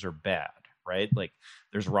the answers are bad, right? Like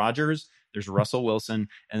there's Rodgers, there's Russell Wilson,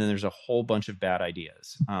 and then there's a whole bunch of bad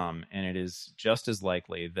ideas. And it is just as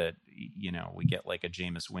likely that, we get like a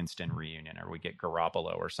Jameis Winston reunion, or we get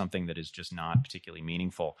Garoppolo or something that is just not particularly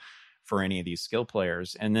meaningful for any of these skill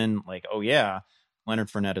players. And then like, oh yeah, Leonard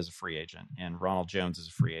Fournette is a free agent and Ronald Jones is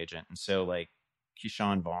a free agent. And so like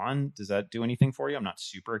Keyshawn Vaughn, does that do anything for you? I'm not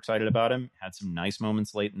super excited about him. Had some nice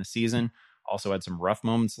moments late in the season. Also had some rough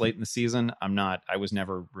moments late in the season. I was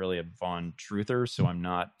never really a Vaughn truther, so I'm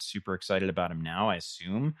not super excited about him now. I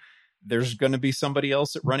assume there's going to be somebody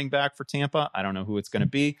else at running back for Tampa. I don't know who it's going to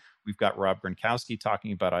be. We've got Rob Gronkowski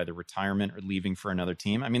talking about either retirement or leaving for another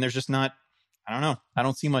team. I mean, there's just not, I don't know. I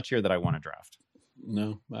don't see much here that I want to draft.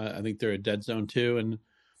 No, I think they're a dead zone too. And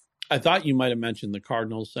I thought you might have mentioned the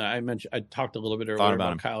Cardinals. I talked a little bit earlier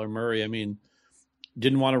about Kyler Murray. I mean,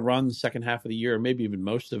 didn't want to run the second half of the year, maybe even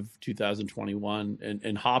most of 2021.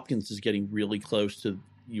 And Hopkins is getting really close to,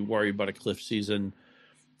 you worry about a cliff season.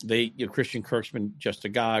 Christian Kirk's been just a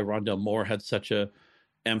guy. Rondale Moore had such a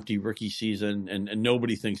empty rookie season, and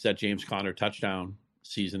nobody thinks that James Conner touchdown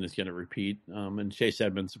season is going to repeat. And Chase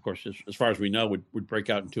Edmonds, of course, as far as we know, would break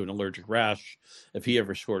out into an allergic rash if he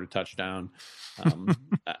ever scored a touchdown.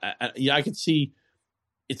 I could see.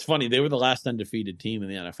 It's funny, they were the last undefeated team in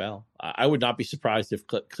the NFL. I would not be surprised if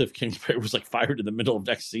Cliff Kingsbury was like fired in the middle of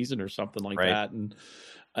next season or something like that. And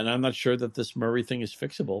I'm not sure that this Murray thing is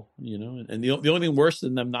fixable, And the only thing worse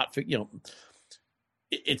than them not,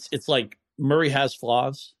 it's like Murray has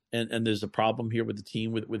flaws, and there's a problem here with the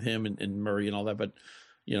team with him and Murray and all that. But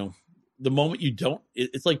the moment you don't,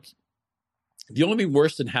 it's like the only thing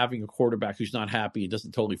worse than having a quarterback who's not happy and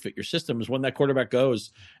doesn't totally fit your system is when that quarterback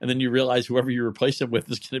goes and then you realize whoever you replace him with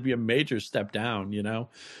is going to be a major step down.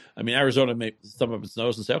 I mean, Arizona may thumb up its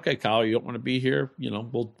nose and say, "Okay, Kyle, you don't want to be here.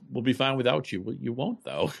 We'll be fine without you." Well, you won't,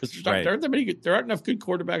 though, because there aren't enough good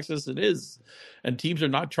quarterbacks as it is, and teams are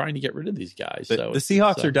not trying to get rid of these guys. The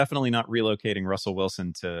Seahawks are definitely not relocating Russell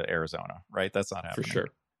Wilson to Arizona, right? That's not happening for sure.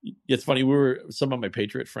 It's funny. Some of my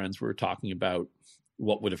Patriot friends were talking about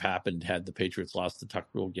what would have happened had the Patriots lost the Tuck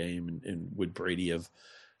Rule game, and would Brady have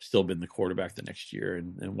still been the quarterback the next year?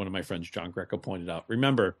 And one of my friends, John Greco, pointed out,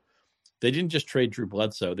 remember, they didn't just trade Drew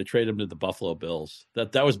Bledsoe. They traded him to the Buffalo Bills.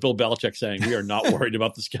 That was Bill Belichick saying, we are not worried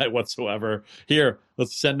about this guy whatsoever. Here,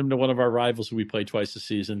 let's send him to one of our rivals who we play twice a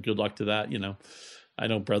season. Good luck to that. I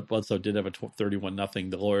know Bledsoe did have a 31-0,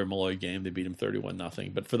 the Lawyer Malloy game. They beat him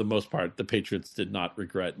 31-0. But for the most part, the Patriots did not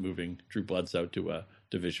regret moving Drew Bledsoe to a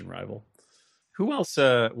division rival. Who else?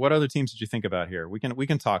 What other teams did you think about here? We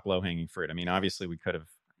can talk low hanging fruit. I mean, obviously we could have,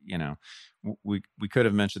 we could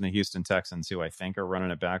have mentioned the Houston Texans, who I think are running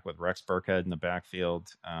it back with Rex Burkhead in the backfield.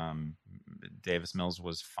 Davis Mills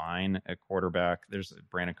was fine at quarterback. There's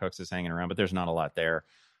Brandon Cooks is hanging around, but there's not a lot there.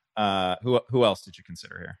 Who else did you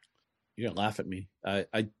consider here? You're gonna laugh at me.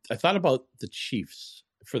 I thought about the Chiefs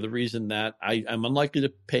for the reason that I'm unlikely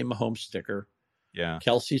to pay Mahomes sticker. Yeah,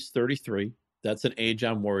 Kelsey's 33. That's an age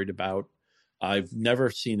I'm worried about. I've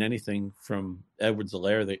never seen anything from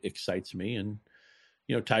Edwards-Helaire that excites me. And,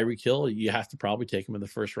 Tyreek Hill, you have to probably take him in the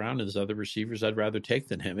first round. And there's other receivers I'd rather take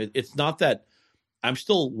than him. It's not that I'm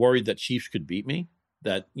still worried that Chiefs could beat me.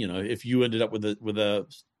 That, if you ended up with a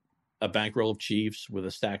bankroll of Chiefs, with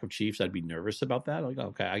a stack of Chiefs, I'd be nervous about that. Like,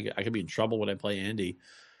 okay, I could be in trouble when I play Andy.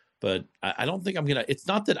 But I don't think I'm going to – it's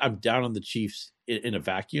not that I'm down on the Chiefs in a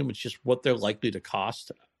vacuum. It's just what they're likely to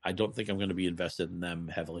cost. I don't think I'm going to be invested in them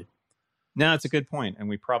heavily. No, it's a good point. And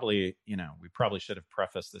we probably should have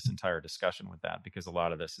prefaced this entire discussion with that, because a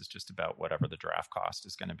lot of this is just about whatever the draft cost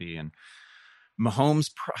is going to be. And Mahomes,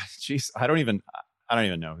 geez, I don't even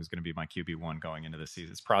know who's going to be my QB1 going into this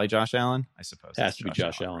season. It's probably Josh Allen, I suppose. It has to be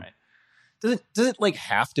Josh Allen. Right? Does it like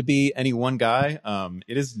have to be any one guy?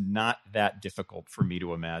 It is not that difficult for me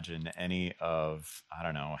to imagine any of, I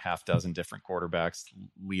don't know, half dozen different quarterbacks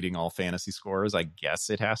leading all fantasy scorers. I guess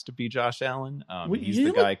it has to be Josh Allen. He's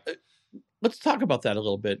the guy. Let's talk about that a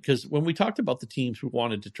little bit, because when we talked about the teams we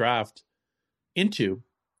wanted to draft into,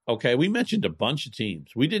 okay, we mentioned a bunch of teams.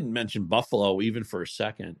 We didn't mention Buffalo even for a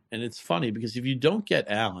second. And it's funny because if you don't get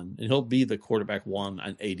Allen, and he'll be the quarterback one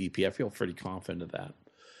on ADP, I feel pretty confident of that.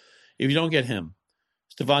 If you don't get him,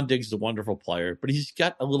 Stephon Diggs is a wonderful player, but he's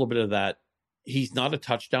got a little bit of that. He's not a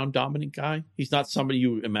touchdown dominant guy. He's not somebody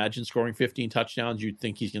you imagine scoring 15 touchdowns. You'd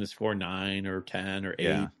think he's going to score 9 or 10 or 8.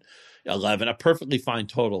 Yeah. 11, a perfectly fine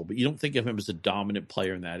total, but you don't think of him as a dominant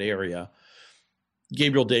player in that area.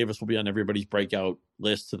 Gabriel Davis will be on everybody's breakout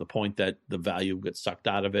list to the point that the value gets sucked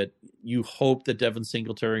out of it. You hope that Devin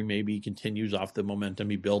Singletary maybe continues off the momentum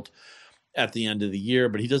he built at the end of the year,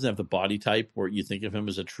 but he doesn't have the body type where you think of him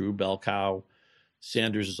as a true bell cow.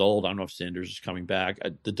 Sanders is old. I don't know if Sanders is coming back.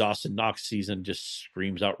 The Dawson Knox season just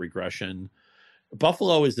screams out regression.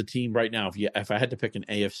 Buffalo is the team right now. If I had to pick an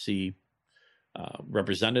AFC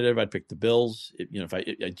representative, I'd pick the Bills. If I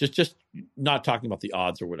just not talking about the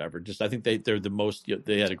odds or whatever, just I think they're the most.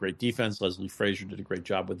 They had a great defense. Leslie Frazier did a great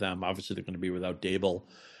job with them. Obviously, they're going to be without Dable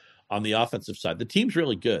on the offensive side. The team's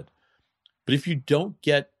really good, but if you don't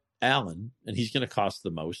get Allen, and he's going to cost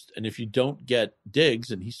the most, and if you don't get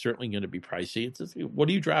Diggs, and he's certainly going to be pricey, it's just, what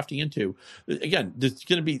are you drafting into? Again, there's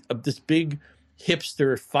going to be this big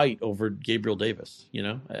hipster fight over Gabriel Davis.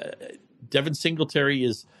 Devin Singletary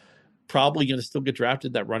is probably going to still get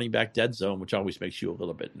drafted that running back dead zone, which always makes you a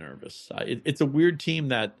little bit nervous. It's a weird team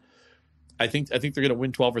that I think they're going to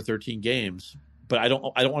win 12 or 13 games, but I don't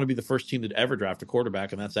want to be the first team that ever draft a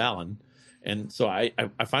quarterback, and that's Allen. And so I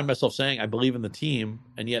find myself saying I believe in the team,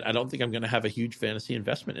 and yet I don't think I'm going to have a huge fantasy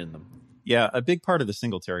investment in them. Yeah, a big part of the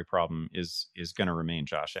Singletary problem is going to remain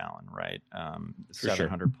Josh Allen, right?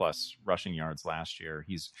 700 plus rushing yards last year.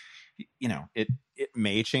 It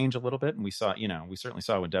may change a little bit, and we certainly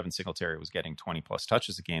saw when Devin Singletary was getting 20 plus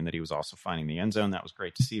touches a game that he was also finding the end zone. That was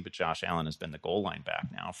great to see. But Josh Allen has been the goal line back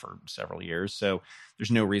now for several years, so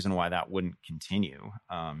there's no reason why that wouldn't continue.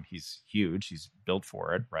 He's huge. He's built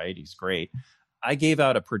for it, right? He's great. I gave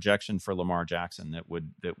out a projection for Lamar Jackson that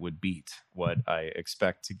would beat what I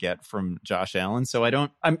expect to get from Josh Allen. So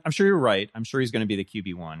I'm sure you're right. I'm sure he's going to be the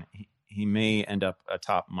QB1. He may end up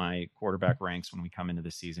atop my quarterback ranks when we come into the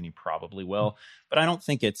season. He probably will, but I don't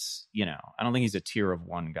think he's a tier of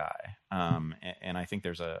one guy. And I think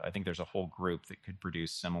there's a whole group that could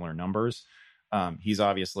produce similar numbers. He's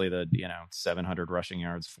obviously the 700 rushing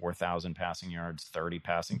yards, 4,000 passing yards, 30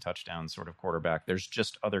 passing touchdowns sort of quarterback. There's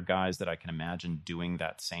just other guys that I can imagine doing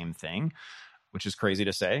that same thing, which is crazy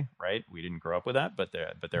to say, right? We didn't grow up with that, but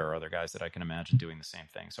there are other guys that I can imagine doing the same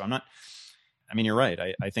thing. So you're right.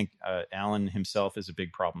 I think Allen himself is a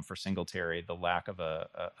big problem for Singletary. The lack of a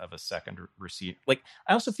second receiver. Like,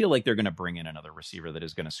 I also feel like they're going to bring in another receiver that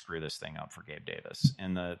is going to screw this thing up for Gabe Davis.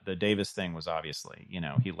 And the Davis thing was obviously,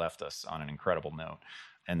 he left us on an incredible note,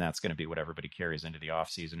 and that's going to be what everybody carries into the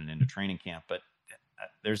offseason and into training camp. But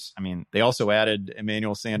they also added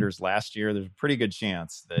Emmanuel Sanders last year. There's a pretty good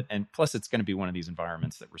chance and plus it's going to be one of these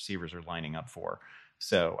environments that receivers are lining up for.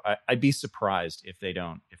 So I'd be surprised if they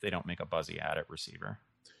don't make a buzzy ad at receiver.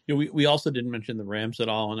 We also didn't mention the Rams at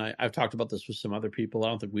all, and I've talked about this with some other people. I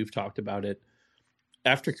don't think we've talked about it.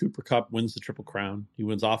 After Cooper Kupp wins the Triple Crown, he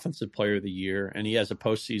wins Offensive Player of the Year, and he has a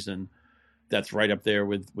postseason that's right up there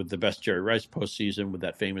with the best Jerry Rice postseason, with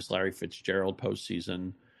that famous Larry Fitzgerald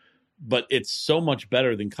postseason. But it's so much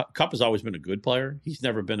better than Kupp has always been a good player. He's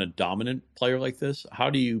never been a dominant player like this. How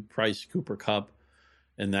do you price Cooper Kupp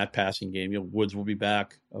in that passing game? Woods will be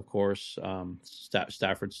back, of course.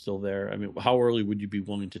 Stafford's still there. How early would you be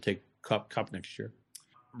willing to take Kupp next year?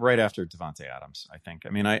 Right after Devontae Adams, I think.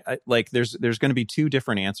 I there's going to be two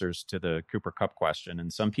different answers to the Cooper Kupp question,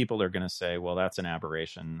 and some people are going to say, well, that's an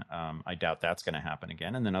aberration. I doubt that's going to happen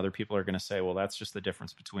again. And then other people are going to say, well, that's just the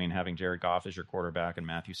difference between having Jared Goff as your quarterback and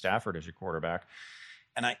Matthew Stafford as your quarterback.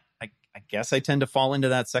 And I guess I tend to fall into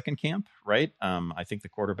that second camp, right? I think the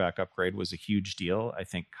quarterback upgrade was a huge deal. I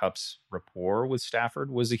think Kupp's rapport with Stafford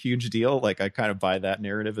was a huge deal. Like, I kind of buy that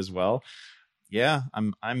narrative as well. Yeah,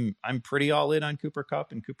 I'm pretty all in on Cooper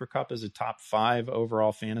Kupp, and Cooper Kupp as a top 5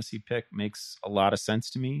 overall fantasy pick makes a lot of sense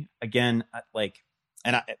to me. Again,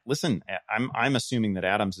 I'm assuming that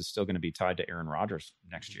Adams is still going to be tied to Aaron Rodgers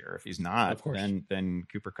next year. If he's not, then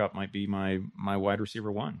Cooper Kupp might be my wide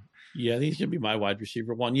receiver 1. Yeah, I think he's going to be my wide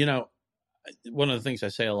receiver 1. One of the things I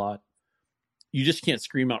say a lot, you just can't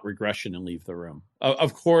scream out regression and leave the room.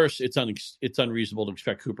 Of course, it's unreasonable to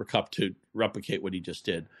expect Cooper Kupp to replicate what he just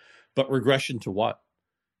did. But regression to what?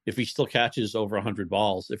 If he still catches over 100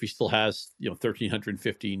 balls, if he still has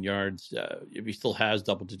 1,315 yards, if he still has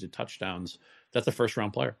double-digit touchdowns, that's a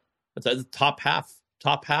first-round player. That's the top half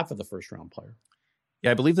of the first-round player.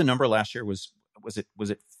 Yeah, I believe the number last year was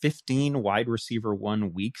it 15 wide receiver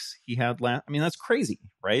 1 weeks he had last? That's crazy,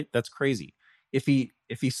 right? That's crazy. If he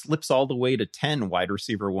slips all the way to 10 wide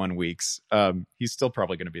receiver 1 weeks, he's still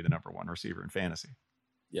probably going to be the number 1 receiver in fantasy.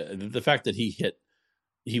 Yeah, the fact that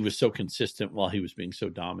he was so consistent while he was being so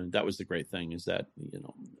dominant. That was the great thing, is that,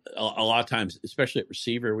 a lot of times, especially at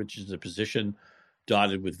receiver, which is a position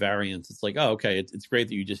dotted with variance, it's like, oh, okay, it's great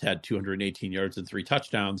that you just had 218 yards and 3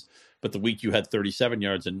 touchdowns, but the week you had 37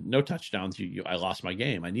 yards and no touchdowns, I lost my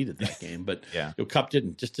game. I needed that game. But yeah. Kupp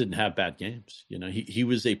didn't have bad games. He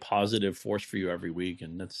was a positive force for you every week,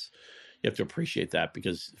 and you have to appreciate that,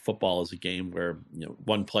 because football is a game where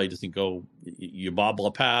one play doesn't go, you bobble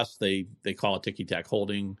a pass, they call it ticky-tack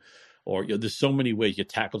holding, or there's so many ways you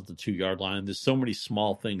tackle at the 2-yard line. There's so many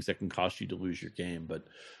small things that can cost you to lose your game, but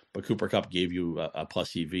Cooper Kupp gave you a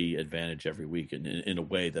plus EV advantage every week, and in a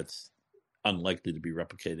way that's unlikely to be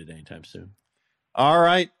replicated anytime soon. All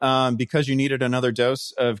right, because you needed another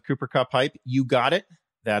dose of Cooper Kupp hype, you got it.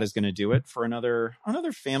 That is going to do it for another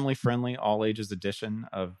family-friendly, all-ages edition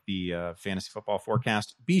of the Fantasy Football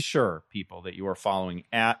Forecast. Be sure, people, that you are following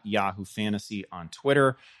at Yahoo Fantasy on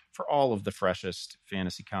Twitter for all of the freshest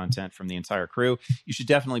fantasy content from the entire crew. You should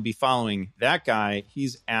definitely be following that guy.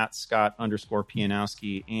 He's at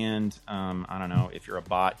Scott_Pianowski. And I don't know, if you're a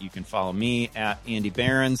bot, you can follow me at Andy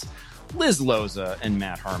Behrens. Liz Loza and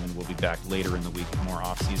Matt Harmon will be back later in the week with more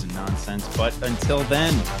off-season nonsense. But until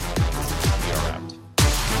then, we are out.